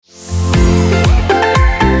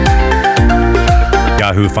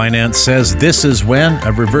Yahoo Finance says this is when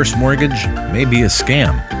a reverse mortgage may be a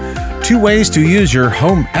scam. 2 ways to use your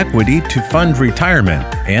home equity to fund retirement,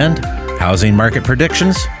 and housing market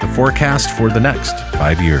predictions, the forecast for the next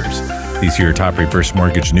 5 years. These are your top reverse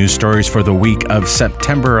mortgage news stories for the week of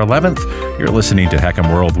September 11th. You're listening to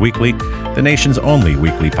HECM World Weekly, the nation's only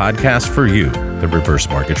weekly podcast for you, the reverse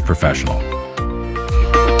mortgage professional.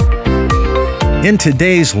 In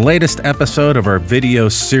today's latest episode of our video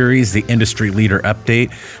series, The Industry Leader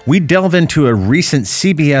Update, we delve into a recent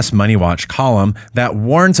CBS Money Watch column that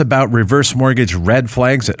warns about reverse mortgage red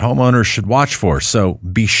flags that homeowners should watch for. So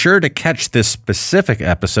be sure to catch this specific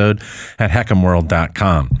episode at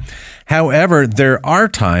HECMWorld.com. However, there are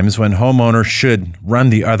times when homeowners should run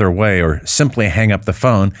the other way or simply hang up the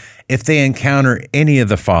phone if they encounter any of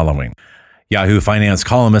the following. Yahoo Finance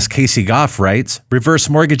columnist Casey Goff writes, reverse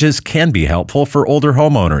mortgages can be helpful for older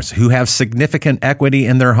homeowners who have significant equity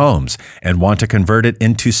in their homes and want to convert it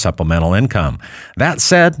into supplemental income. That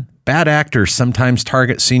said, bad actors sometimes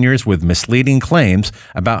target seniors with misleading claims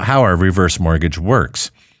about how a reverse mortgage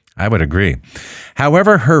works. I would agree.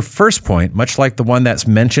 However, her first point, much like the one that's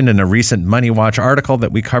mentioned in a recent Money Watch article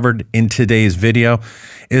that we covered in today's video,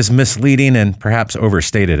 is misleading and perhaps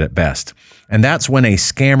overstated at best. And that's when a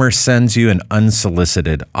scammer sends you an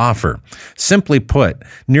unsolicited offer. Simply put,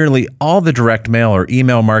 nearly all the direct mail or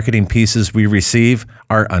email marketing pieces we receive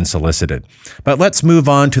are unsolicited. But let's move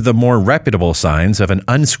on to the more reputable signs of an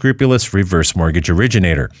unscrupulous reverse mortgage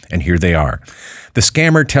originator. And here they are. The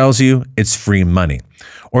scammer tells you it's free money.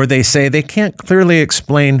 Or they say they can't clearly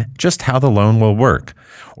explain just how the loan will work.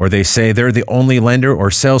 Or they say they're the only lender or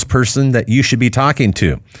salesperson that you should be talking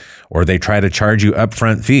to. Or they try to charge you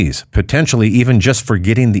upfront fees, potentially even just for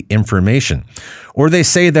getting the information. Or they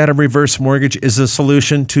say that a reverse mortgage is a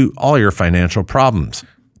solution to all your financial problems.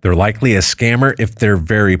 They're likely a scammer if they're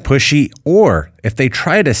very pushy or if they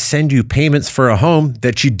try to send you payments for a home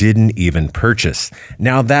that you didn't even purchase.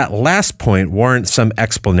 Now, that last point warrants some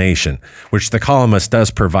explanation, which the columnist does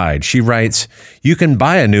provide. She writes, you can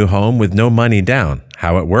buy a new home with no money down.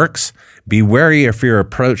 How it works? Be wary if you're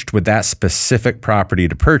approached with that specific property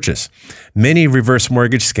to purchase. Many reverse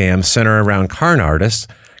mortgage scams center around con artists,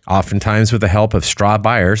 oftentimes with the help of straw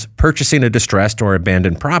buyers, purchasing a distressed or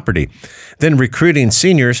abandoned property, then recruiting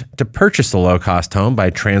seniors to purchase the low-cost home by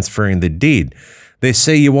transferring the deed. They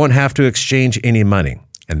say you won't have to exchange any money,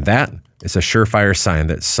 and that is a surefire sign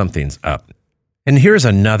that something's up. And here's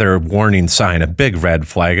another warning sign, a big red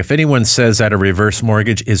flag. If anyone says that a reverse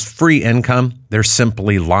mortgage is free income, they're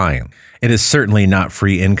simply lying. It is certainly not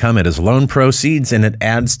free income. It is loan proceeds, and it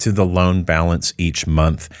adds to the loan balance each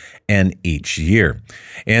month and each year.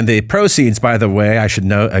 And the proceeds, by the way, I should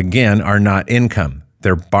note again, are not income.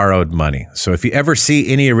 They're borrowed money. So if you ever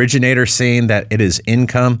see any originator saying that it is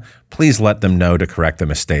income, please let them know to correct the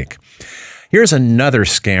mistake. Here's another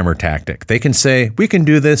scammer tactic. They can say, we can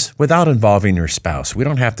do this without involving your spouse. We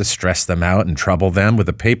don't have to stress them out and trouble them with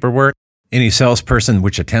the paperwork. Any salesperson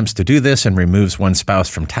which attempts to do this and removes one spouse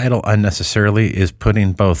from title unnecessarily is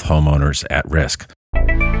putting both homeowners at risk.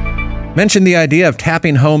 Mention the idea of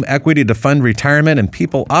tapping home equity to fund retirement, and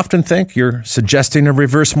people often think you're suggesting a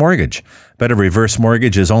reverse mortgage. But a reverse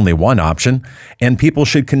mortgage is only one option, and people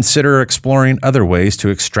should consider exploring other ways to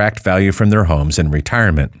extract value from their homes in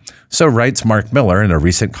retirement. So writes Mark Miller in a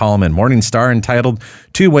recent column in Morningstar entitled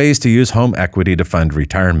 2 Ways to Use Home Equity to Fund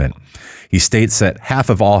Retirement. He states that half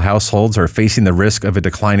of all households are facing the risk of a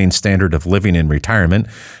declining standard of living in retirement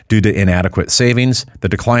due to inadequate savings, the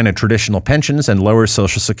decline of traditional pensions, and lower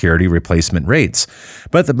Social Security replacement rates.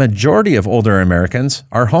 But the majority of older Americans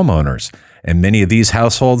are homeowners, and many of these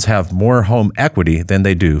households have more home equity than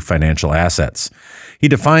they do financial assets. He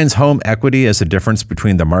defines home equity as the difference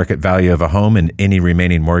between the market value of a home and any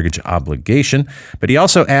remaining mortgage obligation, but he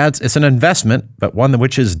also adds it's an investment, but one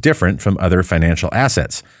which is different from other financial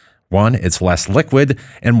assets. One, it's less liquid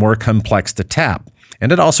and more complex to tap,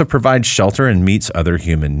 and it also provides shelter and meets other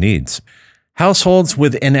human needs. Households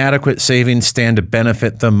with inadequate savings stand to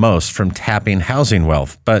benefit the most from tapping housing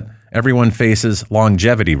wealth, but everyone faces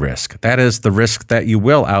longevity risk. That is the risk that you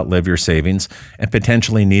will outlive your savings and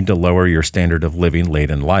potentially need to lower your standard of living late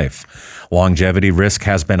in life. Longevity risk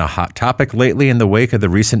has been a hot topic lately in the wake of the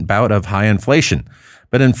recent bout of high inflation,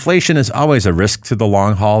 but inflation is always a risk to the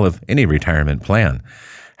long haul of any retirement plan.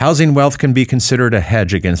 Housing wealth can be considered a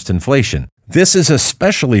hedge against inflation. This is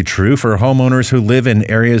especially true for homeowners who live in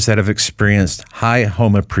areas that have experienced high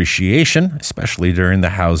home appreciation, especially during the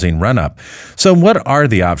housing run-up. So what are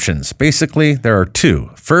the options? Basically, there are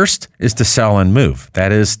 2. First is to sell and move.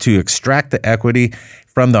 That is to extract the equity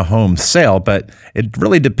from the home sale, but it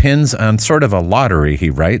really depends on sort of a lottery, he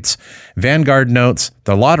writes. Vanguard notes,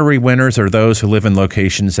 the lottery winners are those who live in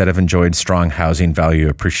locations that have enjoyed strong housing value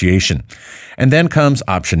appreciation. And then comes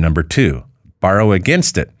option number 2, borrow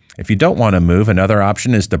against it. If you don't want to move, another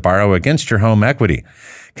option is to borrow against your home equity.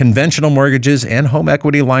 Conventional mortgages and home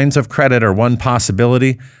equity lines of credit are one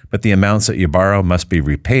possibility, but the amounts that you borrow must be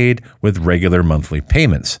repaid with regular monthly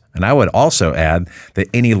payments. And I would also add that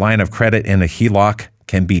any line of credit in a HELOC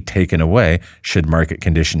can be taken away should market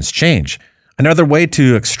conditions change. Another way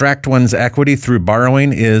to extract one's equity through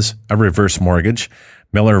borrowing is a reverse mortgage.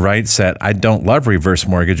 Miller writes that I don't love reverse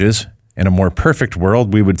mortgages. In a more perfect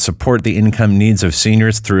world, we would support the income needs of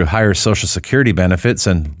seniors through higher Social Security benefits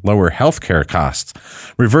and lower health care costs.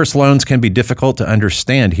 Reverse loans can be difficult to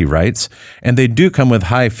understand, he writes, and they do come with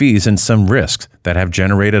high fees and some risks that have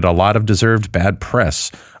generated a lot of deserved bad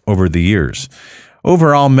press over the years.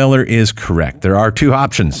 Overall, Miller is correct. There are 2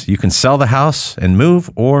 options. You can sell the house and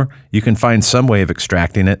move, or you can find some way of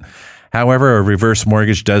extracting it. However, a reverse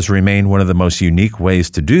mortgage does remain one of the most unique ways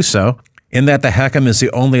to do so, in that the HECM is the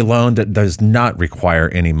only loan that does not require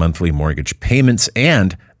any monthly mortgage payments,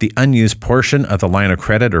 and the unused portion of the line of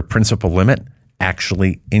credit or principal limit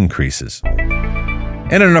actually increases.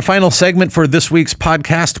 And in our final segment for this week's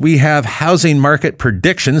podcast, we have housing market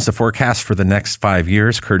predictions, the forecast for the next 5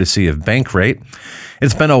 years, courtesy of Bankrate.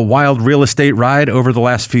 It's been a wild real estate ride over the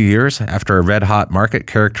last few years after a red-hot market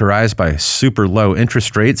characterized by super low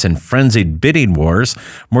interest rates and frenzied bidding wars.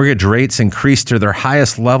 Mortgage rates increased to their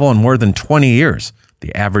highest level in more than 20 years.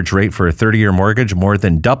 The average rate for a 30-year mortgage more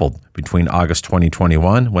than doubled between August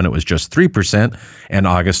 2021, when it was just 3%, and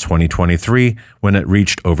August 2023, when it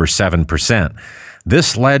reached over 7%.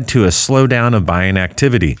 This led to a slowdown of buying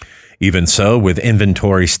activity. Even so, with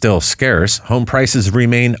inventory still scarce, home prices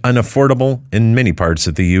remain unaffordable in many parts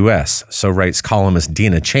of the U.S., so writes columnist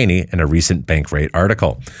Dina Cheney in a recent Bankrate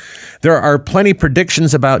article. There are plenty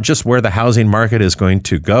predictions about just where the housing market is going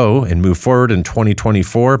to go and move forward in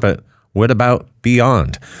 2024, but what about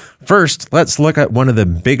beyond? First, let's look at one of the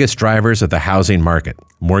biggest drivers of the housing market,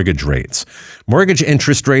 mortgage rates. Mortgage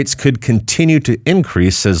interest rates could continue to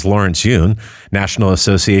increase, says Lawrence Yun, National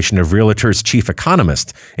Association of Realtors chief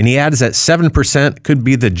economist, and he adds that 7% could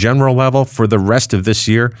be the general level for the rest of this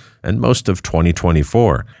year and most of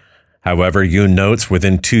 2024. However, Yun notes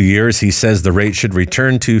within 2 years, he says the rate should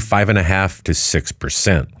return to 5.5% to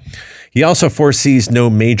 6%. He also foresees no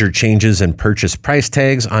major changes in purchase price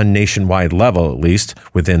tags on nationwide level, at least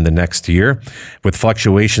within the next year, with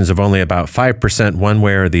fluctuations of only about 5% one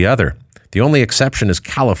way or the other. The only exception is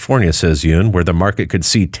California, says Yoon, where the market could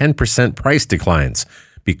see 10% price declines.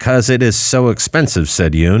 Because it is so expensive,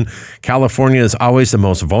 said Yoon, California is always the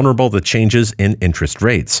most vulnerable to changes in interest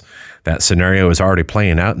rates. That scenario is already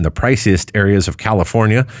playing out in the priciest areas of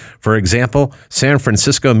California. For example, San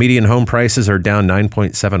Francisco median home prices are down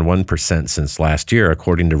 9.71% since last year,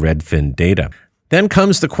 according to Redfin data. Then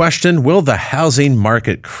comes the question, will the housing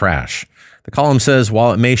market crash? The column says,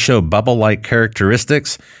 while it may show bubble-like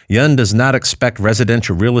characteristics, Yun does not expect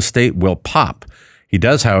residential real estate will pop. He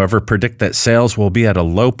does, however, predict that sales will be at a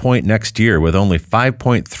low point next year with only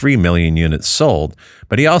 5.3 million units sold,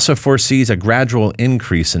 but he also foresees a gradual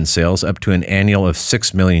increase in sales up to an annual of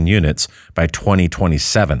 6 million units by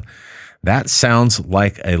 2027. That sounds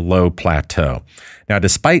like a low plateau. Now,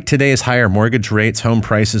 despite today's higher mortgage rates, home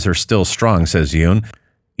prices are still strong, says Yoon.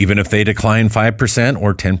 Even if they decline 5%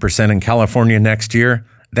 or 10% in California next year,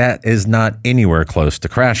 that is not anywhere close to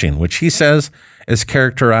crashing, which he says is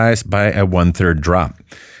characterized by a 1/3 drop.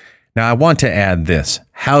 Now, I want to add this.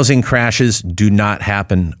 Housing crashes do not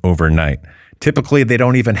happen overnight. Typically, they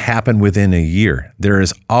don't even happen within a year. There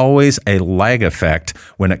is always a lag effect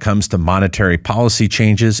when it comes to monetary policy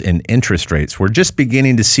changes and interest rates. We're just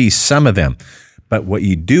beginning to see some of them. But what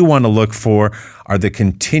you do want to look for are the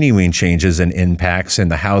continuing changes and impacts in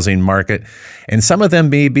the housing market. And some of them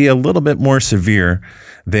may be a little bit more severe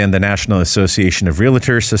than the National Association of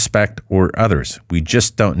Realtors suspect or others. We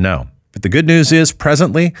just don't know. But the good news is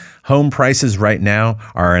presently, home prices right now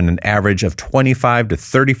are on an average of 25 to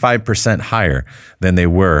 35% higher than they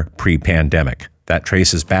were pre-pandemic. That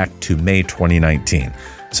traces back to May 2019.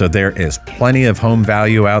 So there is plenty of home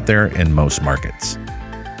value out there in most markets.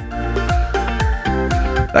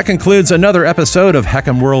 That concludes another episode of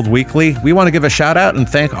HECM World Weekly. We want to give a shout out and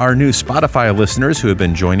thank our new Spotify listeners who have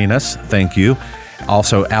been joining us. Thank you.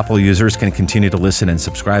 Also, Apple users can continue to listen and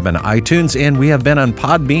subscribe on iTunes, and we have been on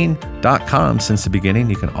podbean.com since the beginning.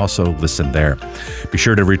 You can also listen there. Be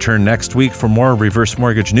sure to return next week for more reverse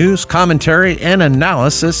mortgage news, commentary, and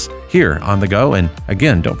analysis here on The Go. And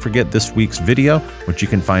again, don't forget this week's video, which you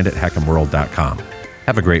can find at HECMWorld.com.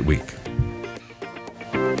 Have a great week.